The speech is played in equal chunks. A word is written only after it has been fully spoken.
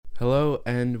Hello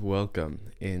and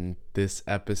welcome. In this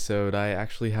episode, I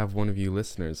actually have one of you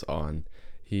listeners on.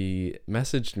 He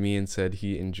messaged me and said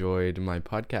he enjoyed my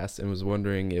podcast and was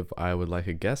wondering if I would like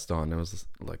a guest on. I was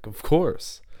like, of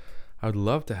course, I would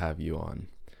love to have you on.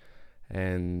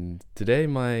 And today,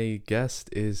 my guest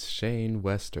is Shane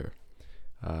Wester.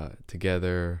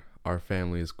 Together, our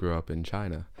families grew up in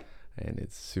China, and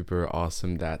it's super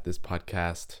awesome that this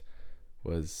podcast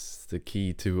was the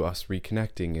key to us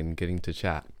reconnecting and getting to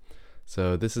chat.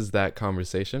 So this is that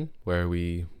conversation where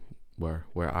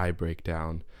I break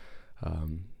down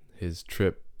his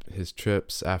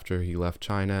trips after he left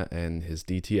China and his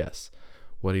DTS,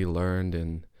 what he learned,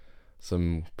 and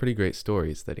some pretty great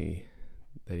stories that he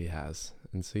has.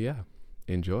 And so yeah,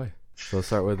 enjoy. So I'll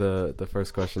start with the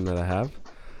first question that I have.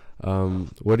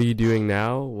 What are you doing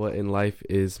now? What in life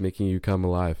is making you come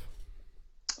alive?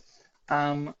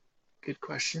 Good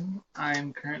question.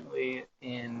 I'm currently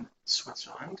in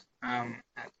Switzerland, at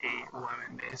a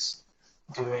YWAM base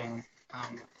doing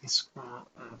a School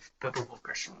of Biblical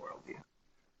Christian Worldview.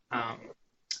 Um,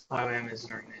 YWAM is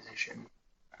an organization.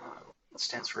 It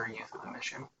stands for Youth with a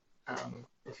Mission.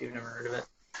 If you've never heard of it,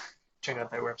 check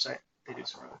out their website. They do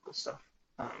some really cool stuff.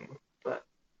 But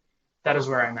that is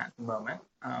where I'm at the moment.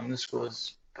 The school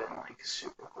has been like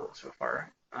super cool so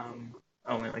far.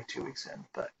 Only like 2 weeks in,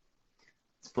 but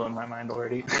it's blown my mind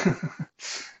already.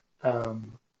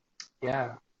 um,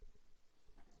 yeah,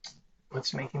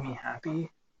 what's making me happy at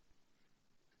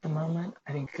the moment?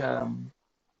 I think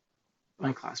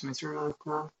my classmates are really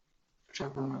cool, which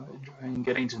I've been really enjoying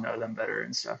getting to know them better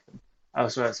and stuff. And I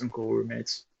also had some cool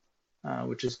roommates,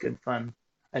 which is good fun.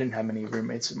 I didn't have many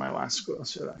roommates in my last school,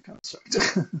 so that kind of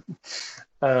sucked.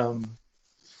 um,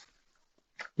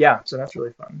 yeah, so that's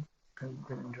really fun. I've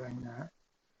been enjoying that.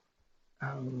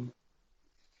 Um,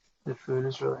 The food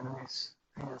is really nice.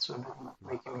 I think that's what's been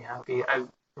making me happy. I've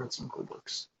read some cool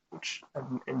books, which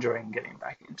I'm enjoying getting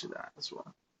back into that as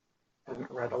well. I haven't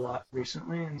read a lot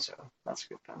recently, and so that's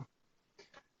good fun.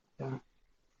 Yeah.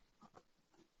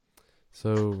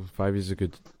 So 5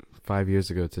 years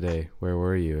ago today, where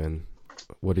were you and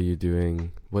what are you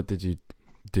doing? What did you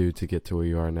do to get to where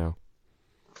you are now?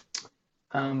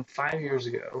 5 years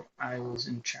ago, I was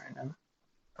in China,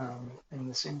 in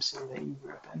the same city that you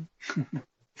grew up in.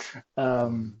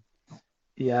 Um,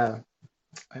 yeah,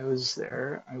 I was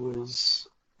there. I was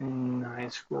in high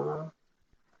school.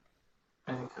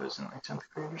 I think I was in like 10th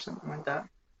grade or something like that.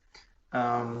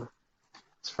 Um,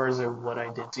 as far as what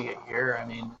I did to get here, I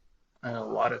mean, a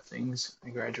lot of things. I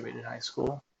graduated high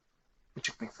school. It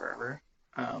took me forever.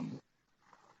 Um,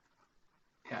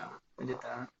 yeah, I did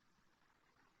that.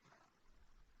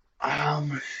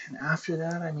 And after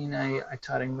that, I mean, I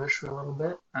taught English for a little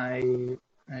bit. I,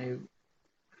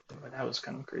 but that was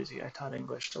kind of crazy. I taught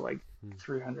English to like Hmm.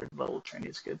 300 level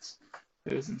Chinese kids.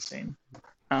 It was insane.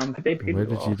 But they paid Where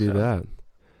me did you well, do so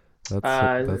that?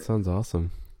 uh, That sounds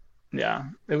awesome. yeah,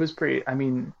 it was pretty. I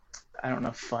mean, I don't know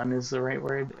if fun is the right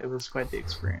word. It was quite the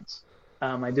experience.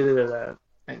 I did it at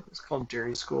it was called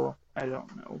jury school. I don't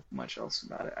know much else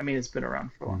about it. I mean, it's been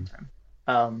around for a long Hmm. time.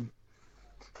 Um,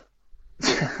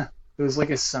 it was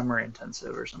like a summer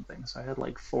intensive or something. So I had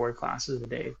like 4 classes a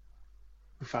day,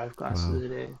 or 5 classes Wow, a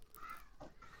day,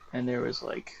 and there was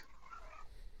like,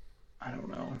 I don't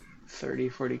know, 30,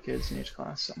 40 kids in each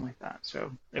class, something like that.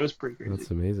 So it was pretty crazy.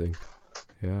 that's amazing.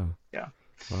 Yeah. Yeah.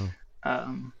 Wow.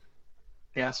 Um,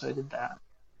 yeah. So I did that,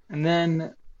 and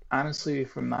then honestly,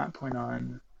 from that point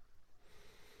on,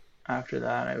 after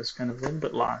that, I was kind of a little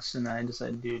bit lost, and then I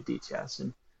decided to do DTS,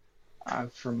 and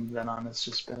from then on, it's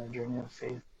just been a journey of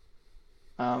faith.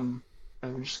 Um,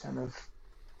 I'm just kind of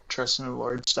trusting the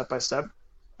Lord step by step.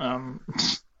 Um,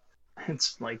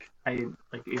 it's like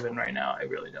even right now, I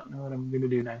really don't know what I'm gonna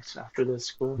do next after this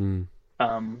school. Hmm.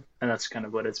 And that's kind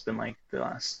of what it's been like the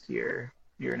last year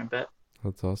and a bit.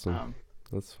 That's awesome. Um,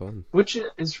 That's fun. which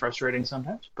is frustrating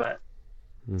sometimes, but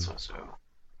Hmm. it's also,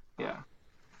 yeah,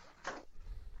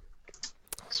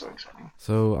 so exciting.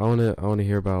 So I wanna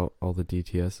hear about all the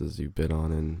DTSs you've been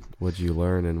on and what you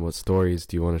learn and what stories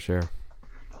do you want to share?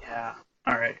 Yeah.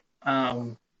 All right.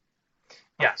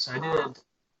 Yeah. So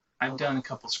I've done a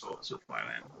couple schools with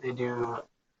YWAM.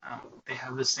 They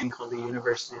have this thing called the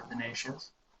University of the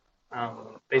Nations.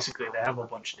 Basically, they have a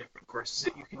bunch of different courses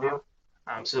that you can do.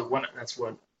 So that's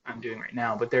what I'm doing right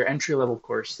now. But their entry level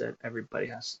course that everybody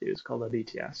has to do is called a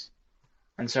DTS.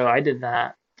 And so I did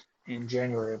that in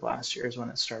January of last year is when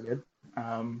it started.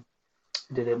 I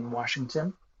did it in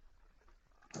Washington,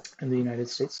 in the United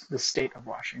States, the state of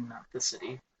Washington, not the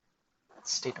city.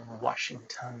 State of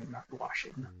Washington, not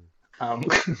Washington. Um,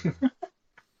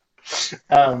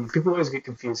 People always get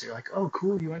confused. They're like, "Oh,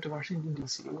 cool, you went to Washington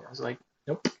D.C." I was like,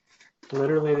 "Nope,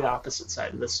 literally the opposite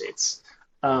side of the states."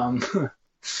 Um,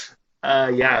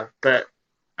 yeah, but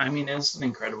I mean, it was an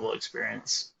incredible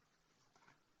experience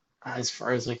as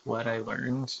far as like what I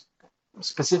learned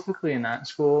specifically in that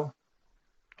school.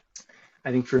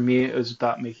 I think for me, it was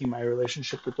about making my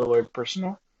relationship with the Lord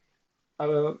personal.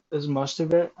 Is most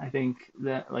of it. I think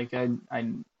that like I've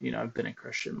been a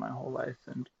Christian my whole life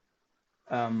and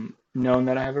known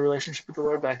that I have a relationship with the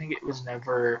Lord, but I think it was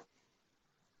never.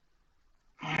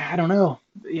 I don't know.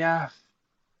 Yeah,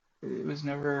 it was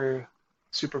never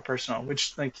super personal,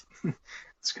 which like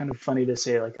it's kind of funny to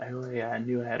say like oh yeah, I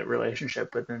knew I had a relationship,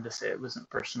 but then to say it wasn't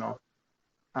personal.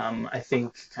 I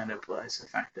think kind of lies the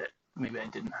fact that maybe I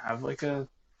didn't have like a.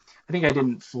 I think I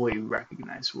didn't fully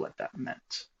recognize what that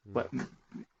meant, what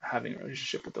having a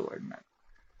relationship with the Lord meant.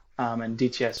 And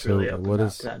DTS So really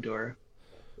opened that door.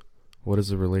 what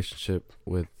does a relationship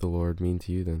with the Lord mean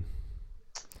to you then?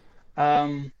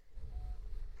 Um,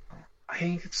 I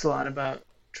think it's a lot about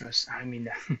trust. I mean,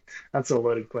 that's a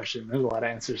loaded question. There's a lot of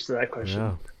answers to that question.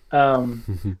 Yeah.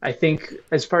 Um, I think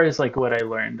as far as like what I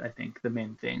learned, I think the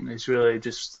main thing is really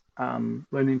just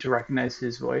learning to recognize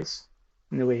his voice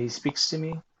and the way he speaks to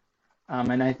me.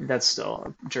 And I think that's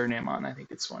still a journey I'm on. I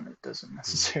think it's one that doesn't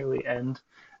necessarily end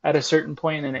at a certain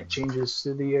point, and it changes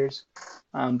through the years.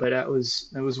 But that was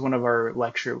one of our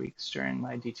lecture weeks during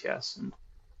my DTS, and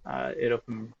it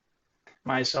opened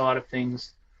my eyes to a lot of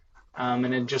things, and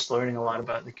then just learning a lot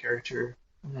about the character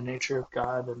and the nature of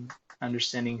God, and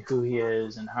understanding who He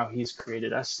is and how He's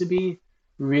created us to be,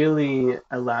 really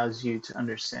allows you to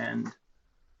understand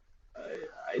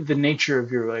the nature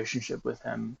of your relationship with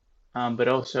Him, but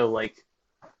also like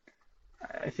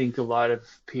I think a lot of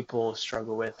people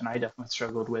struggle with, and I definitely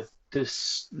struggled with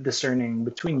this discerning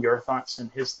between your thoughts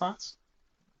and his thoughts,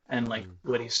 and like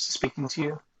what he's speaking to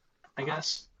you, I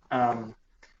guess. And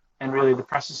really, the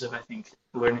process of I think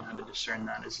learning how to discern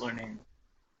that is learning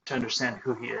to understand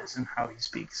who he is and how he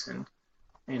speaks, and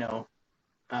you know,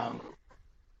 um,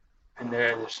 and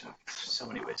there's so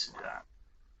many ways to do that.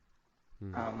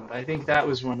 But I think that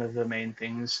was one of the main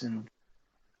things, and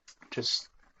just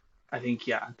I think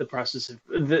yeah, the process of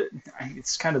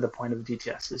it's kind of the point of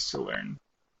DTS is to learn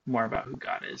more about who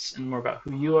God is and more about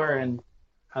who you are and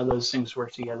how those things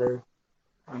work together,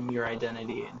 your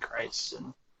identity in Christ,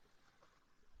 and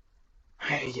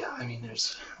yeah, I mean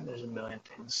there's a million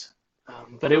things,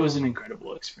 but it was an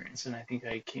incredible experience, and I think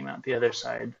I came out the other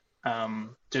side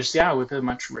just yeah with a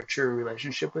much richer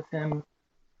relationship with Him,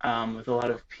 with a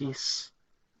lot of peace,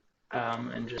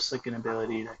 and just like an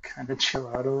ability to kind of chill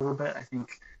out a little bit. I think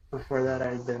before that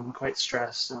I had been quite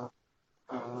stressed, so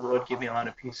the Lord gave me a lot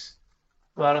of peace,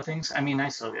 a lot of things. I mean, I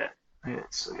still get kind of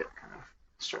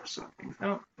stressed about things. I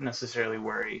don't necessarily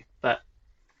worry, but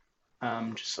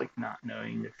just like not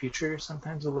knowing the future is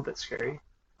sometimes a little bit scary.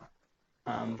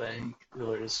 But I think the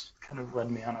Lord has kind of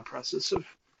led me on a process of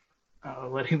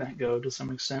letting that go to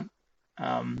some extent,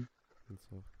 um,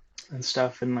 and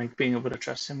stuff, and like being able to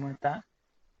trust Him with that.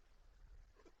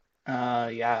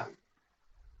 Yeah.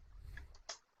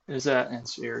 Does that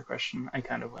answer your question? I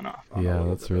kind of went off on a Yeah, little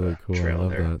that's bit of really a cool. I trail love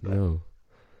there, that. but No,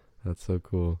 that's so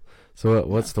cool. So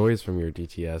what yeah. stories from your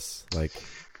DTS like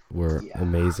were Yeah.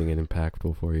 amazing and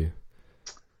impactful for you?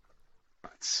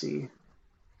 Let's see.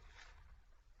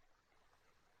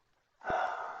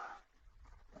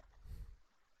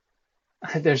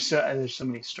 There's so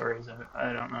many stories.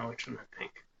 I don't know which one to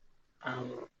pick.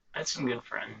 Um, I had some good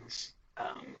friends.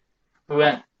 We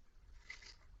went.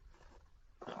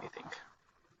 Let me think.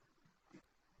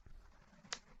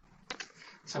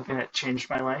 Something that changed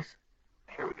my life.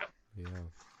 Here we go. Yeah.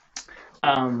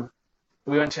 Um,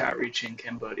 we went to outreach in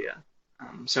Cambodia.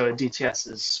 So a DTS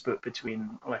is split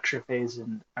between lecture phase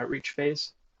and outreach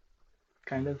phase,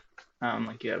 kind of.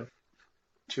 Like you have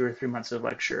 2 or 3 months of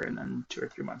lecture and then 2 or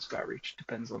 3 months of outreach,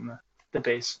 depends on the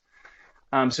base.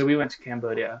 So we went to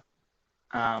Cambodia,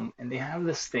 and they have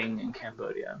this thing in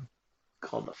Cambodia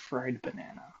called a fried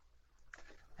banana,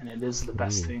 and it is the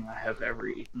best Ooh. thing I have ever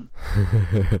eaten.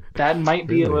 That might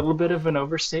be a Really? little bit of an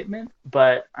overstatement,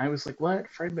 but I was like, "What?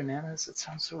 Fried bananas? It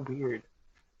sounds so weird."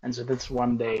 And so this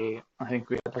one day, I think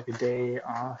we had like a day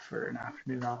off or an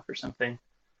afternoon off or something,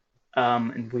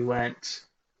 and we went.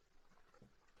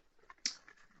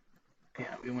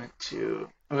 Yeah, we went to.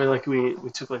 We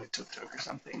took like a tuk tuk or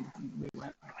something. And we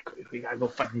went like we gotta go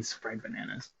find these fried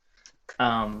bananas.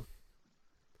 Um,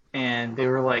 and they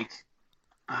were like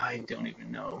I don't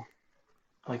even know,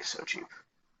 like so cheap,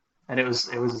 and it was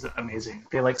amazing.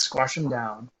 They like squash them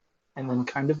down, and then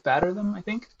kind of batter them, I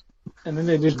think, and then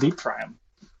they just deep fry them,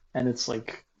 and it's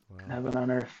like Wow. heaven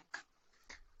on earth.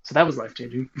 So that was life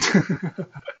changing.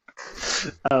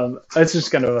 That's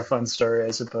just kind of a fun story,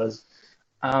 I suppose.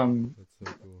 Um,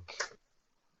 That's so cool.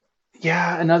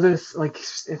 yeah, another like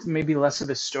it's maybe less of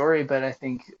a story, but I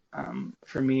think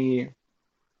for me,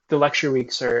 the lecture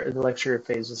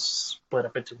phase is split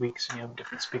up into weeks, and you have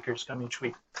different speakers come each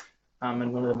week.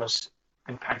 And one of the most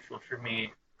impactful for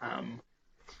me um,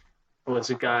 was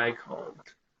a guy called,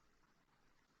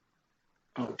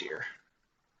 oh dear,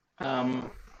 um,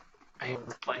 I am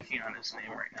blanking on his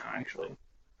name right now actually,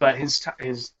 but his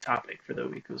topic for the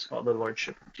week was called the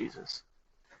Lordship of Jesus.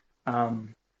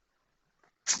 Um,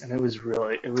 and it was a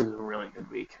really good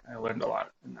week. I learned a lot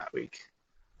in that week.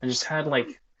 I just had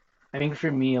like I think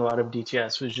for me a lot of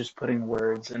DTS was just putting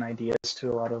words and ideas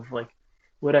to a lot of like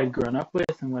what I'd grown up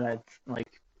with and what I'd like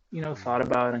Mm. thought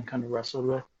about and kind of wrestled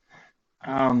with.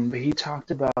 But he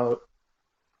talked about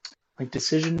like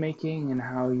decision making and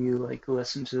how you like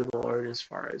listen to the Lord as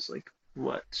far as like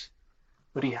what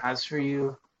He has for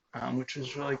you, which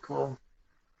was really cool.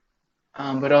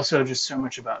 But also just so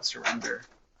much about surrender.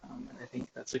 And I think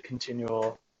that's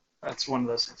one of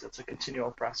those things that's a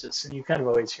continual process. And you kind of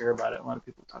always hear about it. A lot of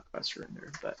people talk about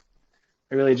surrender, but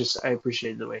I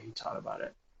appreciated the way he taught about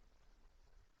it.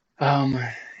 Um,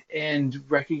 and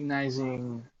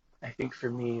recognizing, I think for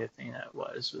me, the thing that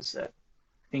was that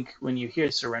I think when you hear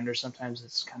surrender, sometimes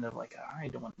it's kind of like, I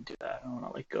don't want to do that. I don't want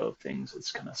to let go of things.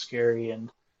 It's kind of scary and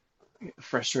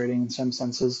frustrating in some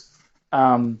senses.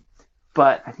 Um,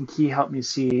 but I think he helped me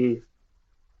see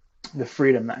the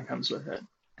freedom that comes with it,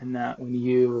 and that when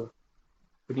you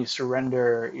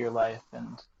surrender your life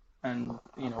and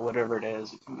whatever it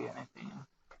is, it can be anything.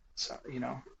 So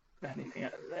anything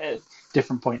at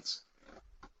different points.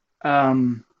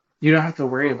 You don't have to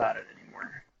worry about it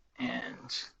anymore, and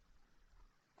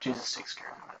Jesus takes care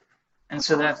of it. And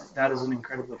so that is an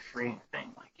incredibly freeing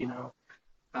thing.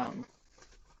 Um,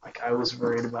 like I was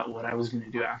worried about what I was going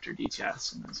to do after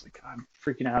DTS, and I was like, I'm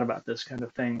freaking out about this kind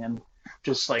of thing, and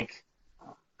just like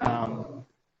um,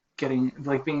 being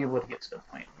able to get to the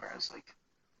point where I was like,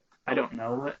 I don't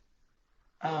know what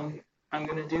I'm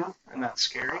going to do, and that's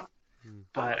scary, Mm.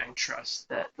 but I trust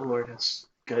that the Lord has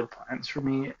good plans for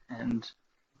me, and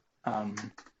um,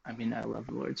 I mean, I love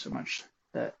the Lord so much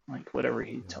that like whatever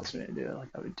He Yeah. tells me to do, like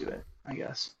I would do it, I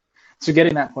guess. So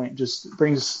getting that point just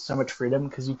brings so much freedom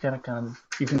because you can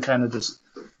kind of just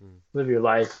Mm. live your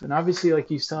life, and obviously like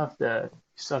you still have to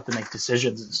make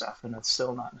decisions and stuff, and it's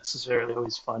still not necessarily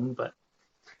always fun, but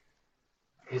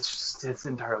it's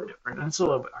entirely different, and it's a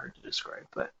little bit hard to describe.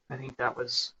 But I think that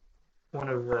was one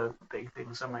of the big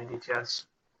things on my DTS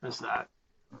was that.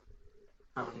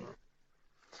 Um,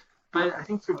 but I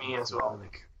think for me That's as so well, cool.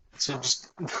 like so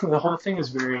just the whole thing is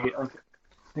very like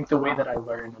I think the way that I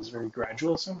learn is very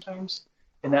gradual sometimes,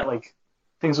 and that like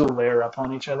things will layer up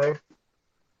on each other,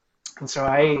 and so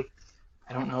I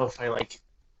don't know if I like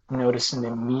noticed an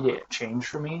immediate change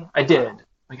for me. I did.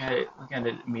 Like I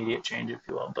did immediate change, if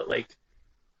you will, but like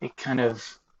it kind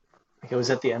of like I was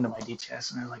at the end of my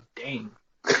DTS and I was like, dang,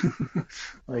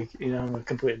 like I'm a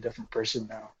completely different person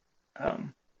now,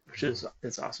 which Yeah. is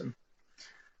it's awesome.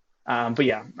 But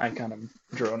yeah, I kind of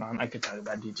drone on. I could talk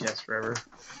about DTS forever.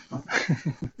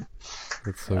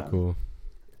 That's so um, cool.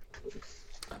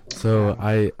 yeah. So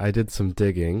I did some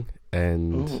digging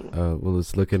and Ooh.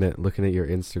 was looking at your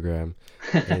Instagram,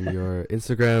 and your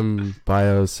Instagram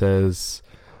bio says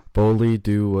boldly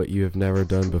do what you have never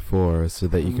done before so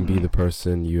that you can be the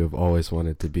person you have always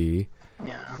wanted to be.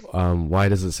 Yeah. Why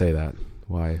does it say that?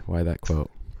 Why that quote?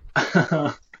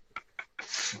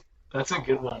 That's a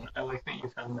good one. I like that you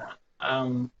found that.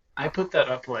 I put that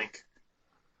up like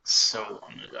so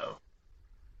long ago.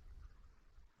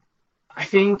 I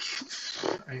think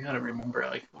I gotta remember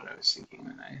like what I was thinking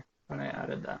when I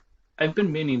added that. I've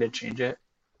been meaning to change it.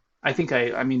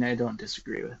 I mean I don't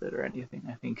disagree with it or anything.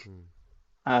 I think Hmm.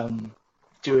 um,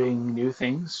 doing new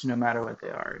things, no matter what they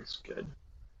are, is good.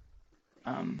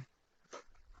 Um,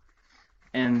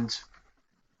 and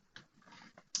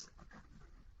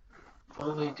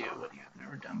boldly do what you have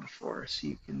never done before, so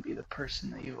you can be the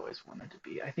person that you've always wanted to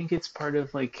be. I think it's part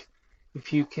of like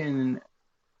if you can,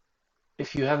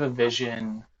 if you have a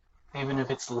vision, even if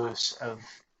it's loose, of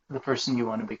the person you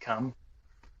want to become,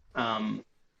 um,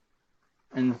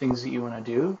 and the things that you want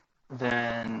to do,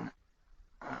 then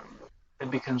um,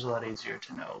 it becomes a lot easier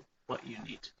to know what you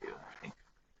need to do. I think.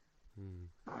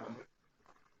 Hmm. Um,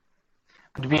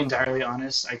 to be entirely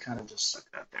honest, I kind of just stuck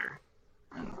that there,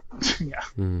 and yeah,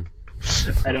 Hmm.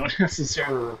 I don't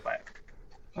necessarily live by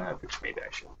it, which maybe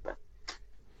I should. But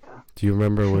Do you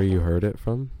remember where you heard it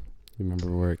from? You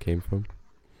remember where it came from?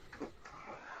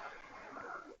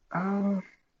 um,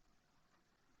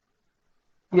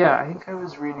 Yeah, I think I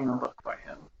was reading a book by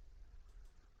him,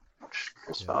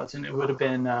 Chris Yeah. Vallotton. It would have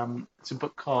been it's a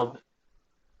book called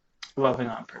Loving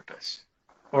on Purpose.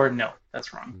 Or no,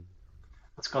 that's wrong. Mm.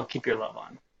 It's called Keep Your Love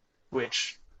On,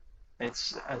 which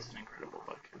it's an incredible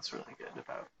book. It's really good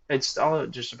about it's all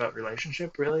just about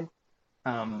relationship, really.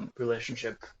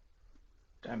 Relationship.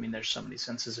 I mean, there's so many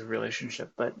senses of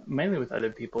relationship, but mainly with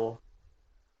other people.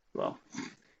 Well,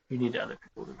 you need other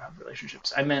people to have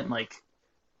relationships. I meant like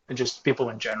just people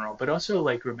in general, but also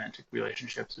like romantic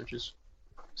relationships, which is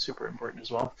super important as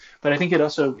well. But I think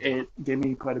it gave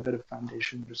me quite a bit of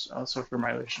foundation, just also for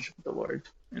my relationship with the Lord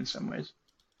in some ways.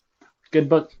 Good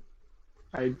book.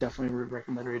 I definitely would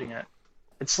recommend reading it.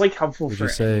 It's like helpful Would you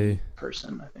for any say,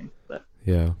 person, I think. But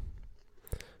yeah?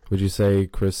 Would you say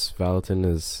Chris Valentin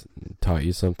has taught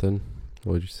you something?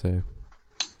 What would you say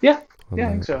yeah, on yeah, I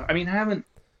think that? so. I mean, I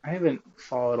haven't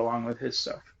followed along with his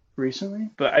stuff recently,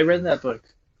 but I read Mm. that book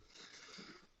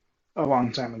a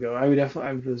long time ago. I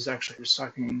was actually just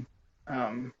talking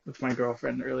with my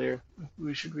girlfriend earlier.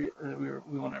 We should read.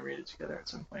 We want to read it together at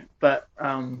some point. But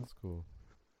That's cool.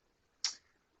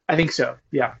 I think so.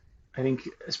 Yeah, I think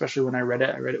especially when I read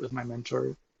it with my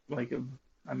mentor like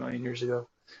a million years ago.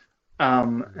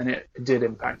 Mm. And it did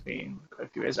impact me in quite a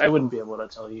few ways. I wouldn't be able to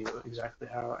tell you exactly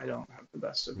how. I don't have the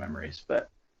best of Mm. memories, but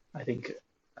I think,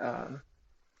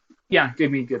 yeah,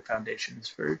 gave me good foundations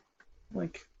for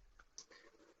like,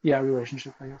 yeah,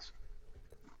 relationship, I guess.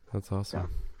 That's Yeah. awesome.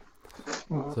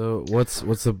 Mhm. So, what's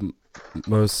the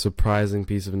most surprising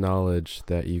piece of knowledge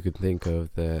that you could think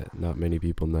of that not many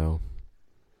people know?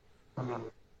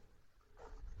 Mhm.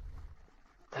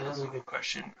 That is a good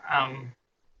question.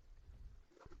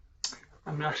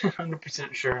 I'm not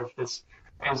 100% sure if this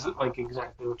is like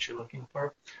exactly what you're looking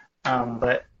for.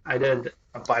 But I did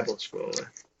a Bible school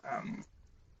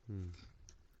Mm.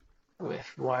 with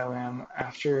YWAM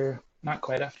after, not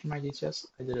quite after my DTS.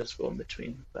 I did a school in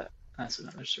between, but that's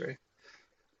another story.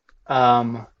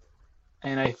 Um,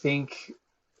 and I think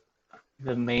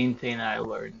the main thing that I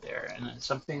learned there, and it's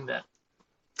something that,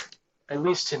 at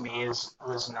least to me, is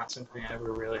was not something I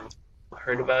ever really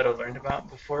heard about or learned about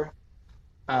before,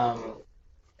 um,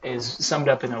 is summed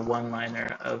up in a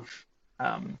one-liner of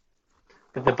um,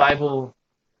 that the Bible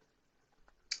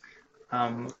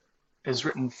um, is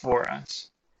written for us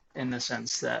in the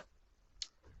sense that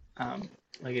um,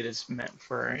 like it is meant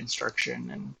for our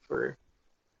instruction and for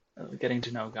getting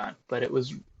to know God, but it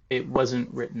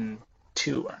wasn't written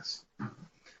to us,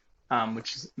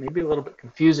 which is maybe a little bit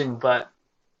confusing. But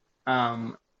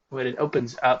what it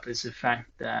opens up is the fact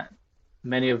that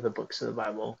many of the books of the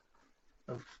Bible,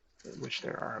 of which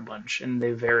there are a bunch, and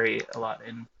they vary a lot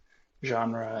in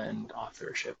genre and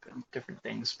authorship and different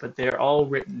things, but they're all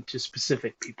written to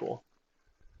specific people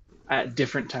at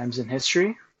different times in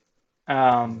history. Mm.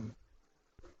 Um,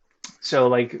 so,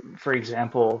 like for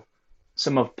example,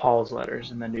 some of Paul's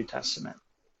letters in the New Testament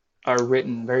are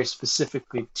written very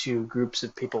specifically to groups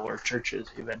of people or churches,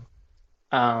 even.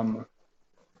 Um,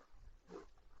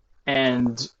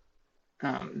 and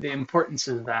the importance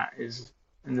of that is,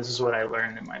 and this is what I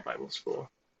learned in my Bible school,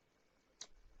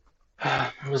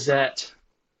 was that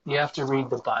you have to read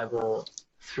the Bible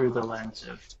through the lens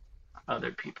of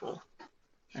other people.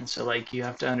 And so, like, you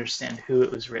have to understand who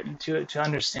it was written to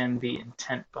understand the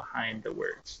intent behind the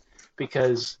words.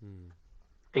 Because Mm.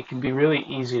 it can be really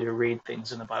easy to read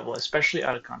things in the Bible, especially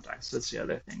out of context. That's the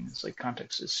other thing. It's like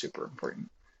context is super important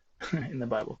in the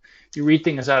Bible. You read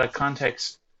things out of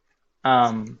context,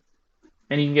 um,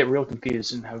 and you can get real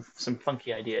confused and have some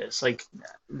funky ideas. Like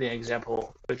the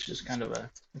example, which is kind of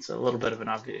it's a little bit of an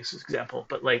obvious example,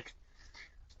 but like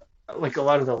a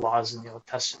lot of the laws in the Old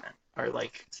Testament are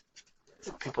like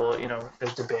people,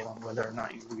 there's debate on whether or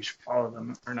not we should follow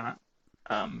them or not.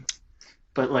 Um,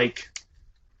 but like,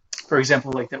 for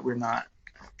example, like that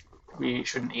we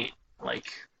shouldn't eat like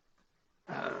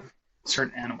uh,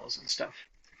 certain animals and stuff.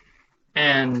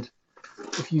 And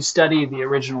if you study the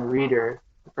original reader,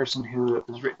 the person who it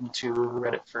was written to, who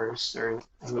read it first, or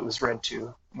who it was read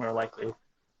to, more likely,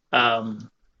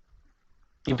 um,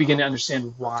 you begin to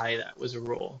understand why that was a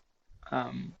rule,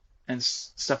 and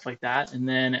stuff like that. And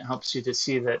then it helps you to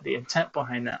see that the intent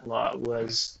behind that law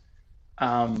was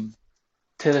um,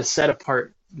 to set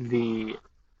apart the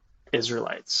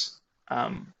Israelites,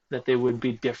 that they would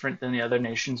be different than the other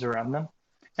nations around them,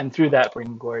 and through that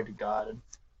bring glory to God. And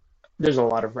there's a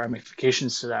lot of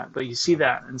ramifications to that, but you see Mm.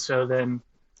 that, and so then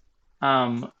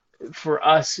um, for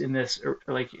us in this,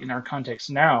 like in our context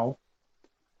now,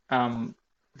 um,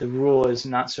 the rule is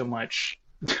not so much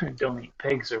don't eat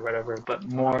pigs or whatever, but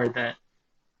more that,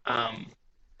 um,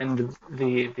 and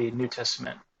the New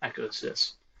Testament echoes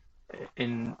this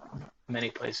in many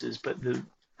places, but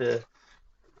the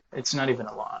it's not even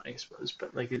a lot, I suppose.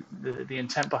 But like the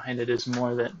intent behind it is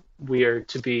more that we are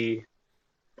to be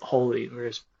holy.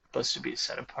 We're supposed to be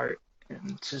set apart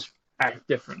and to act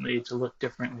differently, to look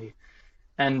differently.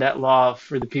 And that law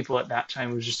for the people at that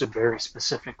time was just a very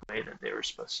specific way that they were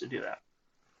supposed to do that.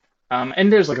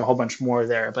 And there's like a whole bunch more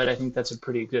there, but I think that's a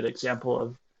pretty good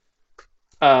example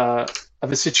of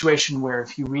a situation where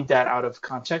if you read that out of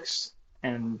context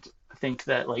and think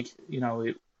that like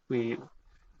we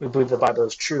believe the Bible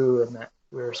is true and that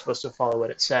we're supposed to follow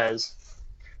what it says,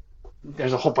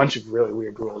 there's a whole bunch of really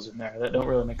weird rules in there that don't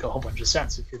really make a whole bunch of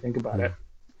sense if you think about it.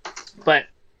 But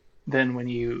then when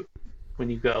you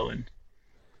go and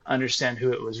understand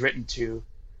who it was written to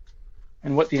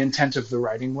and what the intent of the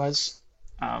writing was,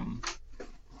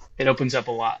 it opens up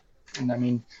a lot. And I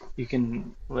mean, you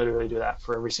can literally do that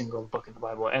for every single book in the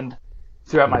Bible. And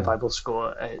throughout my Bible school,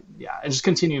 it just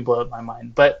continued to blow up my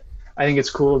mind. But I think it's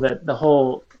cool that the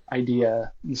whole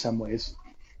idea, in some ways,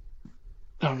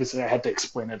 obviously I had to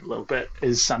explain it a little bit,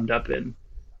 is summed up in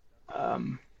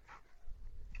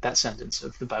that sentence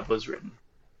of the Bible is written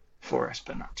for us,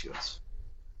 but not to us.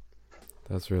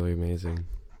 That's really amazing.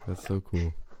 That's so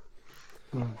cool.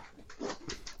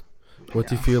 What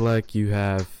do you feel like you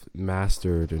have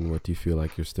mastered, and what do you feel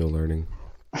like you're still learning?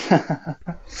 I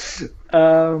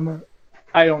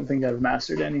don't think I've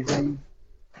mastered anything,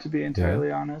 to be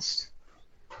entirely honest.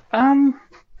 What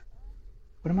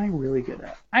am I really good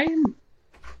at? I am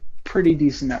pretty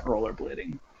decent at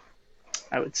rollerblading,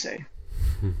 I would say.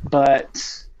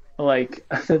 But like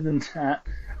other than that,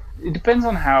 it depends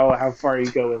on how far you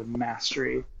go with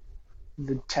mastery.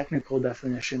 The technical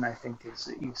definition, I think, is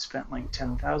that you've spent like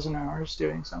 10,000 hours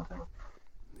doing something.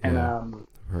 And I've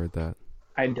heard that.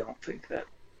 I don't think that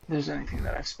there's anything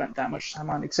that I've spent that much time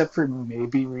on, except for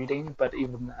maybe reading, but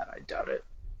even that, I doubt it.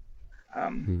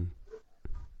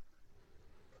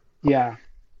 Yeah.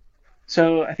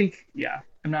 So I think,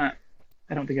 I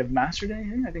don't think I've mastered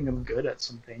anything. I think I'm good at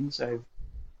some things. I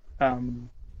don't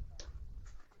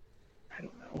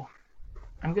know.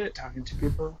 I'm good at talking to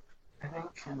people, I think,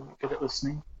 and I'm good at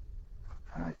listening.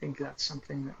 And I think that's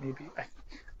something that maybe I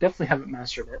definitely haven't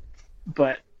mastered it,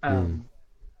 but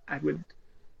I'd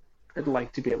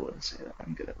like to be able to say that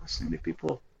I'm good at listening to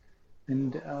people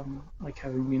and like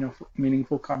having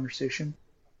meaningful conversation.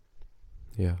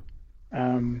 Yeah.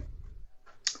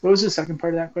 What was the second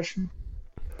part of that question?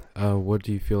 What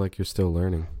do you feel like you're still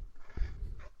learning?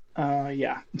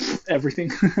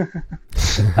 Everything.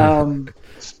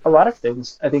 A lot of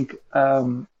things. I think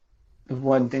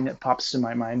one thing that pops to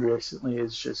my mind recently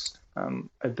is just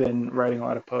I've been writing a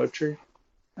lot of poetry,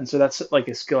 and so that's like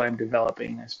a skill I'm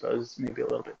developing. I suppose maybe a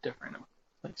little bit different,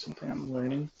 like something I'm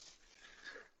learning.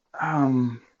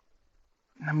 I'm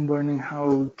learning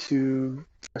how to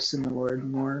trust in the Lord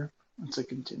more. It's a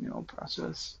continual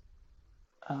process.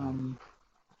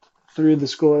 Through the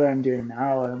school that I'm doing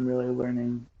now, I'm really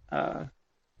learning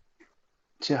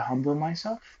to humble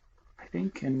myself, I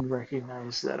think, and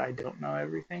recognize that I don't know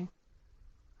everything.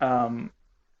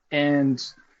 And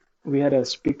we had a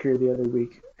speaker the other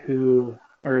week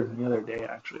or the other day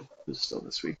actually, it was still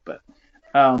this week, but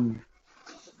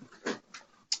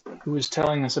who was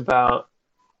telling us about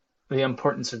the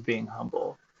importance of being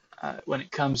humble when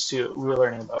it comes to, we were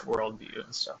learning about worldview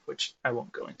and stuff, which I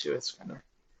won't go into. It's kind of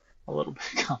a little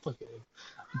bit complicated,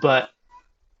 but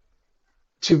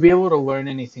to be able to learn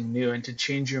anything new and to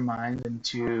change your mind and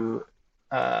to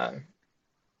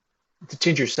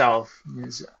change yourself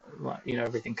is,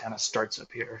 everything kind of starts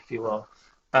up here, if you will.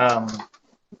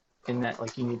 In that,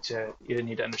 like, you need to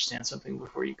understand something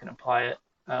before you can apply it.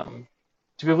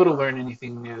 To be able to learn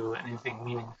anything new, anything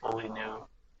meaningfully new,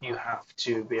 you have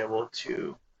to be able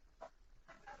to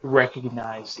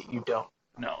recognize that you don't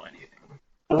know anything,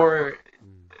 or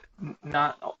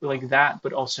not like that,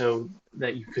 but also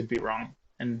that you could be wrong,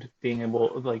 and being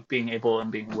able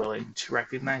and being willing to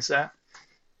recognize that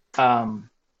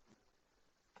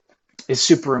is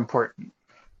super important.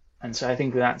 And so I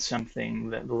think that's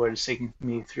something that the Lord is taking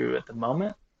me through at the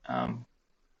moment.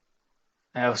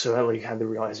 I also had the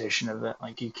realization of that,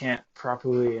 like, you can't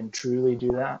properly and truly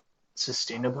do that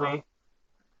sustainably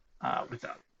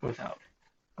without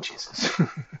Jesus,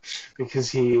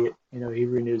 because he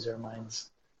renews our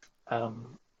minds,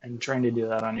 and trying to do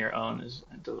that on your own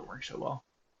it doesn't work so well,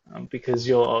 because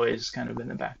you'll always kind of in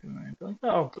the back of your mind be like,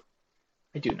 oh,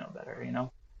 I do know better,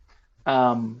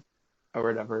 or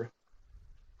whatever.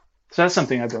 So that's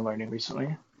something I've been learning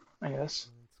recently, I guess.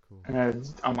 That's cool. And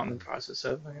I'm on the process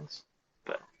of, I guess.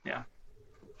 But yeah.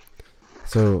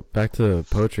 So back to the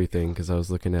poetry thing, because I was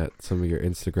looking at some of your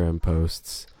Instagram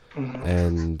posts. Hmm.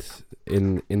 and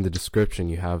in the description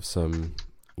you have some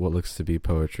what looks to be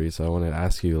poetry. So I wanted to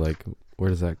ask you, like, where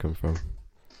does that come from?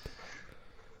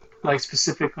 Like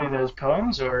specifically those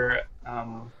poems, or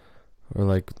Or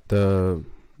like the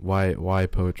why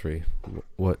poetry?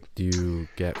 What do you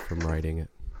get from writing it?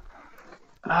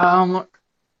 um,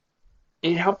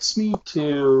 it helps me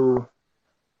to.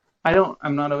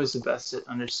 I'm not always the best at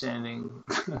understanding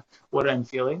what I'm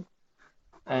feeling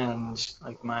and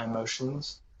like my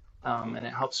emotions, and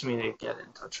it helps me to get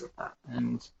in touch with that.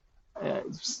 And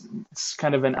it's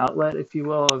kind of an outlet, if you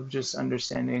will, of just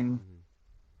understanding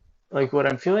like what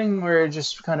I'm feeling, or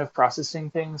just kind of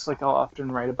processing things. Like I'll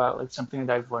often write about like something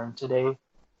that I've learned today,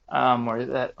 or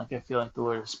that like I feel like the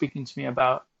Lord is speaking to me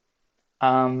about,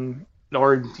 um,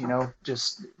 or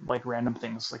just like random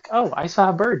things. Like, oh, I saw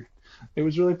a bird. It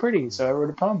was really pretty, so I wrote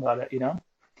a poem about it. Yeah.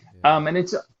 And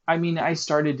I mean, I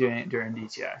started doing it during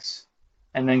DTS,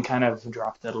 and then kind of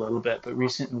dropped it a little bit. But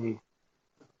recently,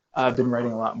 I've been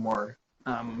writing a lot more.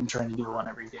 I'm trying to do one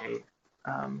every day.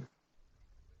 Um,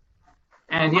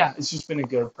 and yeah, it's just been a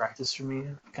good practice for me,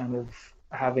 kind of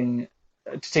having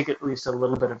to take at least a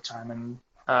little bit of time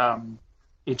and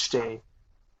each day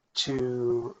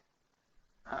to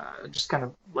just kind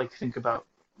of like think about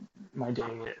my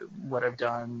day, what I've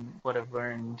done, what I've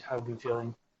learned, how I've been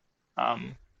feeling.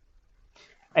 Um,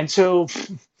 and so,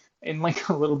 in like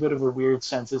a little bit of a weird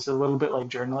sense, it's a little bit like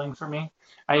journaling for me.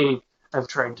 I I've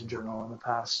tried to journal in the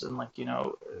past and like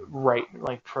write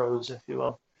like prose, if you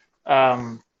will,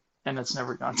 um, and it's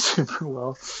never gone super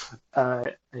well.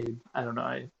 I don't know.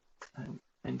 I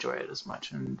enjoy it as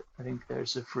much, and I think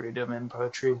there's a freedom in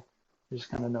poetry. There's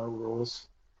kind of no rules,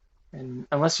 and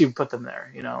unless you put them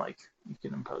there, like you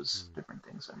can impose different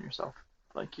things on yourself,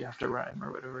 like you have to rhyme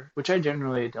or whatever, which I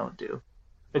generally don't do.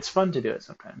 It's fun to do it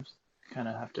sometimes. You kind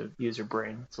of have to use your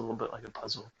brain. It's a little bit like a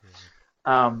puzzle.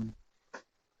 Um,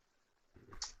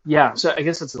 yeah, so I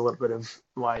guess that's a little bit of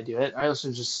why I do it. I also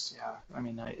just, yeah, I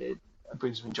mean, it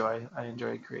brings me joy. I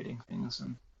enjoy creating things,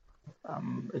 and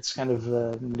it's kind of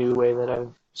a new way that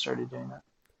I've started doing that.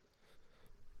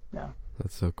 Yeah.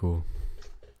 That's so cool.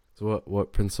 So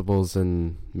what principles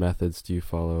and methods do you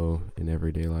follow in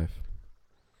everyday life?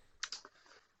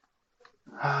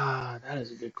 That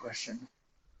is a good question.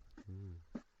 Mm.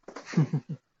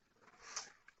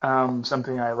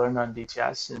 Something I learned on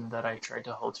DTS and that I tried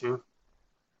to hold to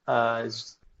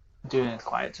is doing a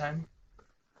quiet time,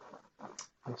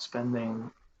 like spending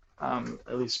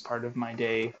at least part of my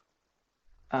day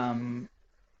um,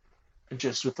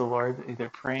 just with the Lord, either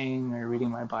praying or reading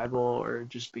my Bible or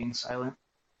just being silent.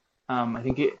 I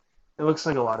think it looks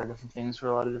like a lot of different things for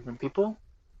a lot of different people,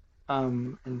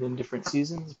 and in different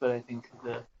seasons. But I think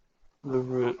the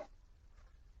root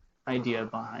idea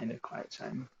behind a quiet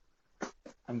time,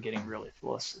 I'm getting really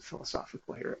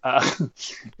philosophical here,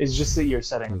 is just that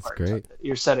That's great.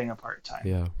 you're setting apart time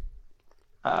Yeah.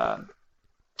 uh,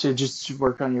 to just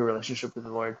work on your relationship with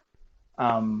the Lord,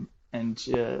 and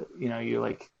you're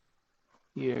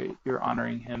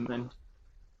honoring Him, and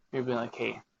you're being like,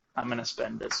 hey, I'm gonna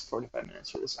spend this 45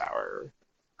 minutes or this hour or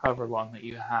however long that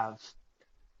you have.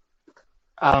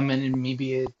 And then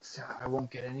maybe I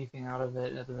won't get anything out of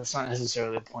it. That's not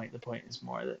necessarily the point. The point is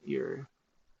more that you're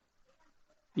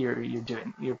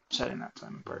setting that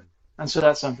time apart. And so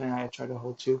that's something I try to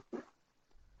hold to,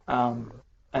 um,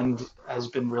 and has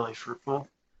been really fruitful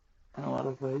in a lot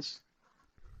of ways.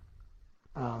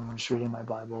 Just reading my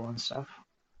Bible and stuff.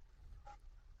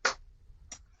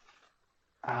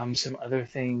 Some other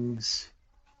things.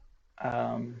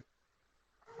 Um,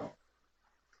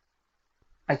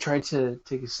 I try to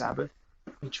take a Sabbath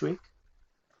each week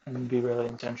and be really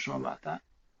intentional about that.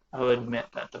 I will admit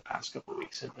that the past couple of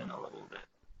weeks have been a little bit,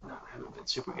 no, I haven't been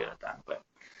super good at that, but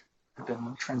I've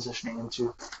been transitioning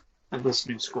into this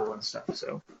new school and stuff,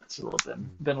 so it's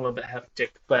been a little bit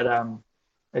hectic, but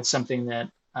it's something that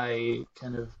I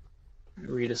kind of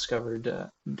rediscovered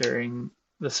during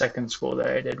the second school that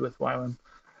I did with YWAM.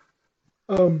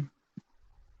 Um,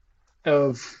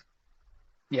 of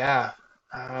yeah,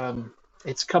 um,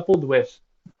 it's coupled with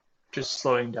just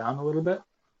slowing down a little bit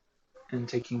and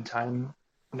taking time,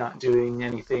 not doing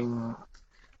anything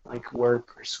like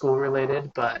work or school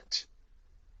related, but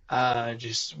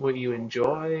just what you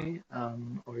enjoy,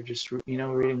 or just reading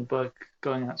a book,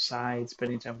 going outside,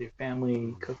 spending time with your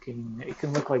family, cooking. It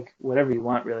can look like whatever you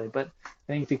want, really. But I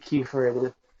think the key for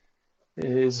it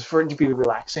is for it to be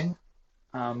relaxing,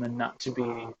 and not to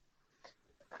be.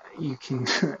 You can.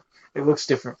 It looks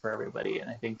different for everybody, and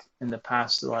I think in the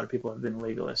past, a lot of people have been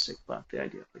legalistic about the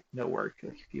idea of like no work.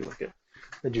 Like if you look at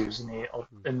the Jews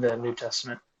in the New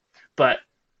Testament, but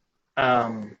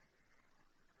um,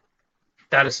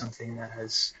 that is something that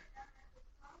has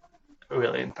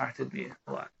really impacted me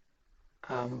a lot.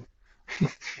 Um,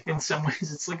 in some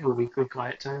ways, it's like a weekly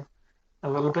quiet time, a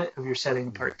little bit of your setting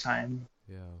Mm. apart time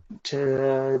Yeah.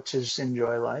 to just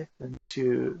enjoy life and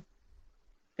to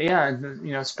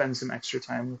yeah, spend some extra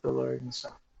time with the Lord and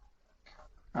stuff.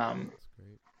 Um, That's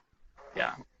great.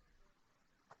 yeah,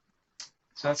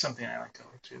 so that's something I like to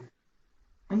hold to.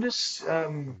 And just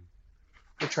Mm.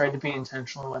 I try to be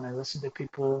intentional when I listen to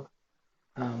people.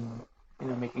 Um,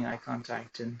 making eye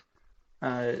contact and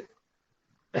uh,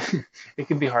 it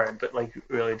can be hard, but like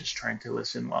really just trying to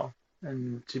listen well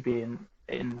and to be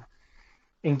in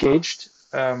engaged.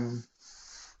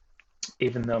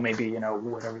 Even though maybe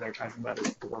whatever they're talking about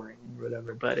is boring or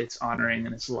whatever, but it's honoring and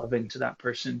Mm-hmm. it's loving to that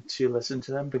person to listen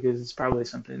to them because it's probably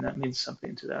something that means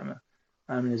something to them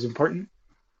and is important.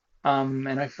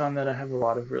 And I found that I have a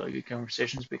lot of really good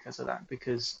conversations because of that.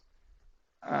 Because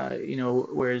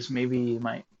whereas maybe you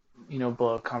might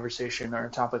blow a conversation or a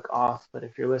topic off, but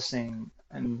if you're listening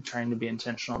and trying to be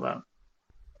intentional about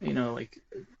like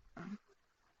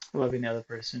loving the other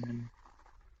person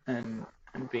and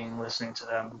being listening to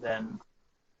them, then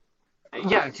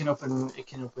yeah, it can open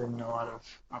a lot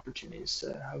of opportunities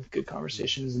to have good Mm.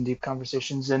 conversations and deep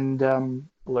conversations and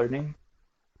learning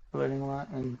a lot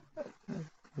and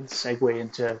segue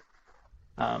into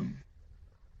um,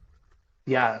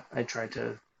 yeah, I try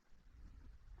to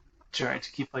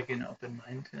keep like an open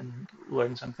mind and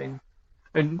learn something.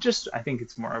 And just I think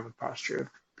it's more of a posture of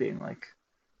being like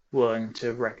willing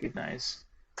to recognize,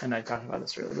 and I talked about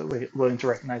this earlier, but willing to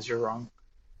recognize you're wrong,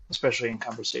 especially in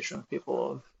conversation with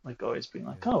people of like always being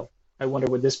like, Yeah. oh, I wonder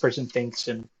what this person thinks,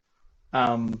 and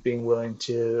being willing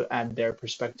to add their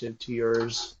perspective to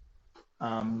yours,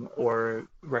 or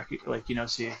like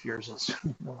see if yours is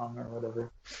wrong or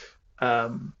whatever,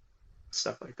 um,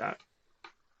 stuff like that.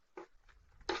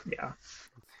 Yeah,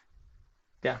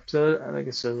 yeah. So I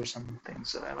guess those are some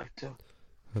things that I like to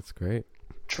That's great.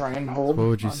 try and So hold what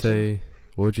would you onto. say?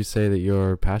 What would you say that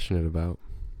you're passionate about?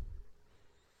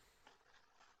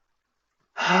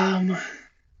 Um,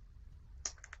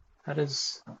 that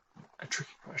is a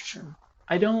tricky question.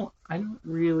 I don't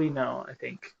really know. I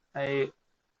think I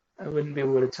wouldn't be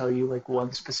able to tell you like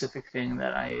one specific thing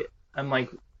that I'm like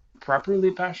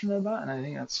properly passionate about, and I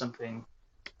think that's something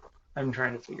I'm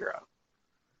trying to figure out,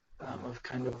 Mm. of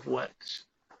kind of what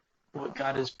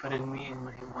God has put in me and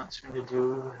what He wants me to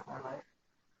do with my life.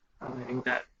 I think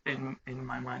that in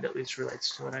my mind at least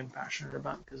relates to what I'm passionate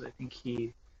about because I think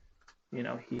He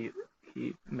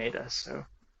made us, so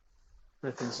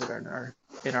the things that are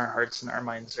in our hearts and our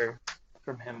minds are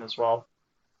from Him as well.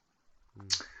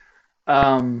 Mm.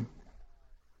 Um,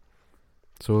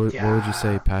 So what would you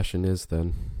say yeah, passion is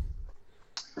then?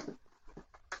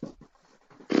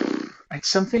 it's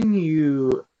something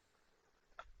you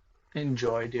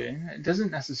enjoy doing. It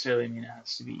doesn't necessarily mean it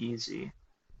has to be easy,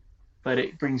 but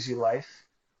it brings you life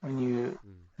when you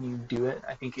Mm. when you do it.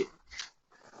 I think it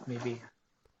maybe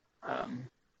um,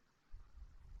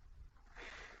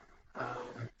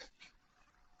 um,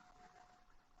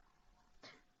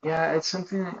 yeah, it's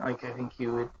something that, like I think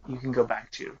you can go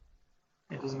back to.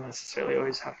 It doesn't necessarily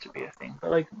always have to be a thing,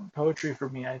 but like poetry for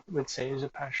me, I would say is a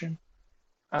passion.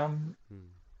 Um, Mm.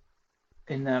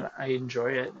 in that I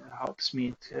enjoy it. It helps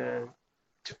me to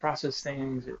process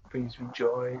things. It brings me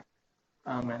joy,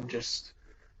 and just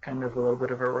kind of a little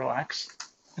bit of a relax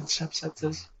in some Mm.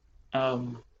 senses.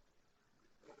 Um,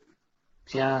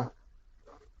 yeah,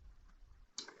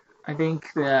 I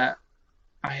think that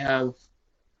I have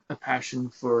a passion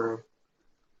for,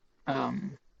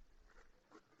 um,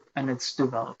 and it's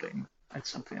developing. It's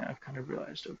something I've kind of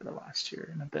realized over the last year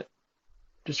and a bit,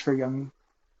 just for young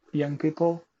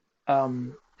people,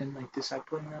 and like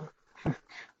discipling them.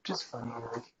 Which is funny.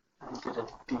 Like I did a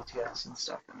DTS and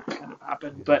stuff, and that kind of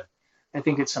happened. Yeah. But I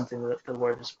think it's something that the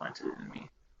Lord has planted in me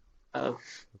of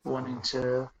That's wanting cool.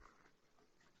 to,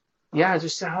 yeah,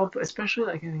 just to help, especially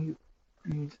like and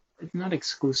it's not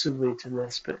exclusively to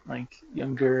this, but like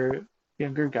younger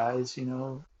guys,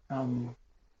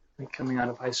 like coming out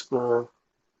of high school,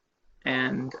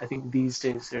 and I think these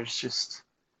days there's just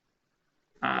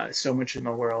so much in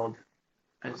the world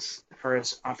as far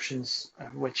as options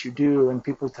of what you do and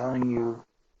people telling you,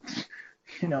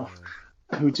 you know,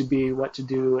 Yeah. who to be, what to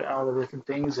do, all the different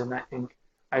things. And I think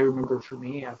I remember for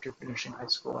me after finishing high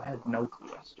school, I had no clue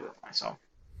what to do with myself.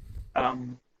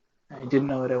 Um, I didn't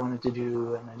know what I wanted to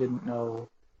do, and I didn't know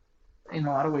in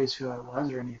a lot of ways who I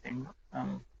was or anything.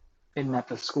 In that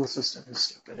the school system is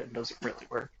stupid and doesn't really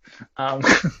work. Um,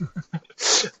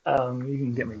 you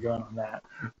can get me Mm. going on that.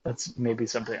 That's maybe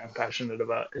something I'm passionate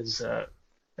about is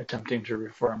attempting to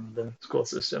reform the school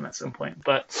system at some point.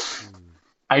 But Mm.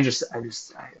 I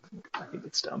think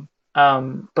it's dumb.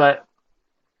 But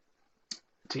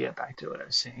to get back to what I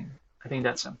was saying, I think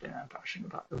that's something I'm passionate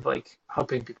about, of like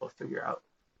helping people figure out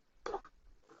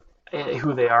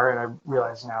who they are. And I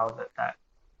realize now that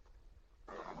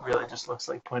really just looks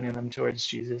like pointing them towards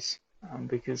Jesus,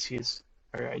 because he's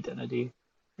our identity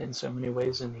in so many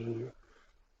ways, and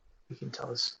he can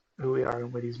tell us who we are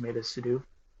and what he's made us to do.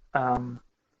 Um,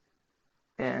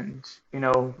 and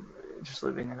just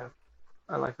living in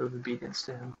a life of obedience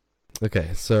to him.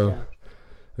 Okay, so Yeah.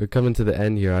 we're coming to the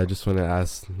end here. I just want to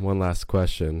ask one last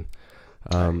question.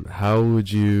 Right. How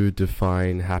would you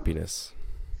define happiness?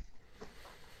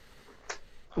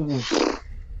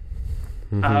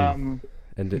 Um,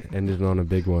 Ended on a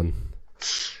big one.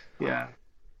 yeah.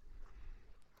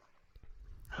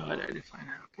 How would I define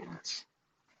happiness?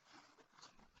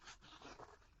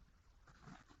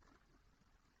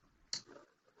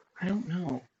 I don't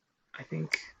know. I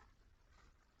think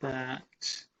that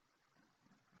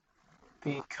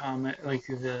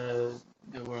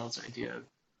the world's idea of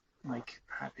like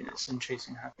happiness and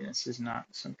chasing happiness is not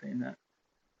something that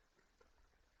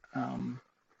um,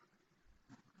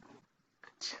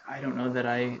 I don't know that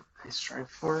I strive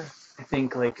for. I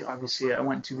think like obviously I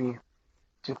want to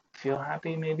feel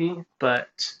happy maybe,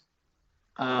 but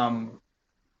um,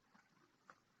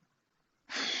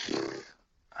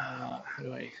 how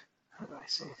do I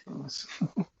say things?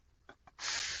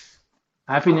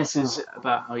 Happiness is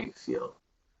about how you feel,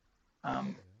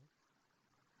 um,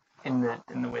 in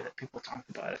the way that people talk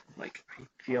about it. Like I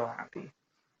feel happy,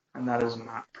 and that is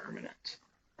not permanent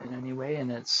in any way,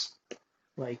 and it's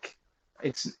like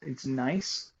it's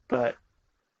nice, but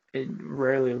it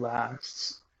rarely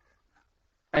lasts.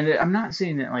 And I'm not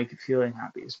saying that like feeling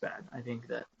happy is bad. I think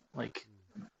that like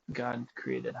God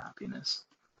created happiness.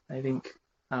 I think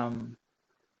um,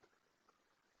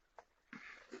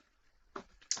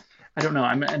 I don't know.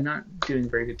 I'm not doing a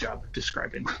very good job of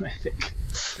describing what I think.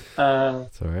 Uh,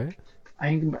 That's all right. I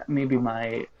think maybe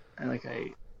I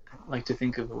like to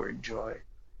think of the word joy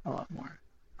a lot more,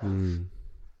 of Mm.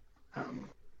 um,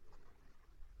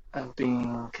 of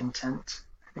being content.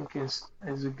 I think is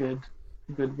a good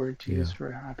word to use Yeah.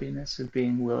 for happiness. Of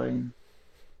being willing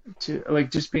to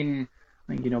like just being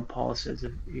like Paul says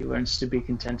if he learns to be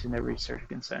content in every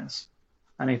circumstance.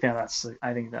 And I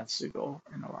think that's the goal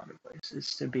in a lot of ways,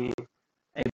 is to be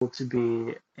able to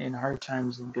be in hard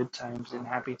times, in good times, in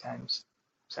happy times,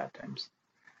 sad times,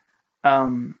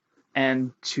 um,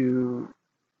 and to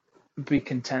be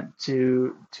content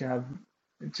to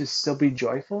still be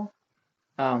joyful.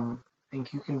 I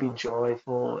think you can be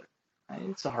joyful.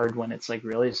 It's a hard one. It's like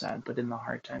really sad, but in the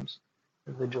hard times,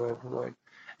 the joy of the Lord,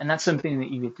 and that's something that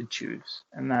you get to choose,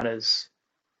 and that is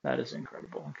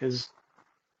incredible because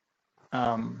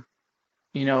um,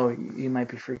 you might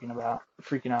be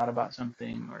freaking out about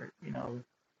something, or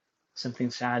something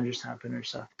sad just happened or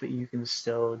stuff, but you can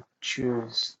still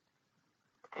choose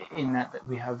in that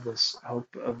we have this hope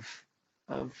of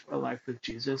a life with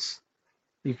Jesus.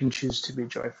 You can choose to be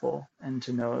joyful and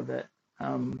to know that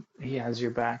he has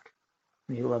your back,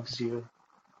 and he loves you.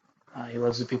 He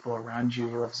loves the people around you.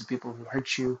 He loves the people who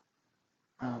hurt you,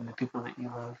 the people that you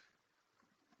love.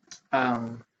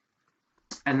 Um,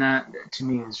 and that to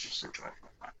me is just a joyful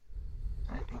thought.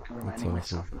 I think That's reminding awesome.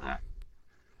 myself of that.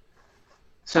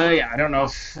 So yeah, I don't know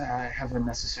if I have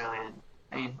necessarily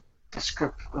a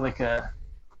descript like a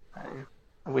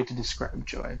a way to describe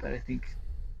joy, but I think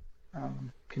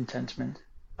contentment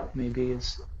maybe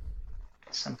is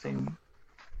something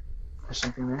there's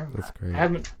something there. That's I great.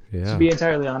 haven't, to Yeah. be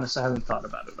entirely honest, I haven't thought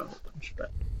about it a whole bunch,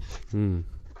 but Mm.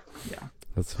 yeah,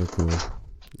 That's so cool.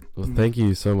 Well, mm, thank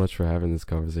you so much for having this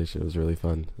conversation. It was really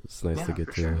fun. It's nice to yeah, get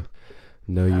for sure. to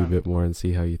know you a Um, bit more and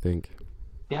see how you think.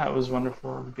 yeah, it was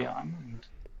wonderful to be on, and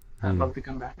I'd Mm. love to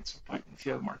come back at some point if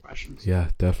you have more questions.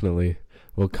 Yeah, definitely.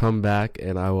 We'll come back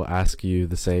and I will ask you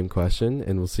the same question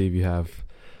and we'll see if you have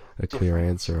a clear Different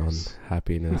answer on answers.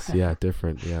 happiness. Yeah,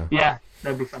 different. Yeah, Yeah,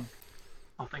 that'd be fun.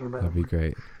 I'll think about that'd it be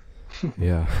more. great.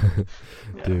 Yeah,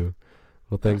 Yeah, do.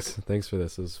 Well, all right. thanks for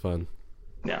this. It was fun.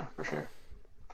 Yeah, for sure.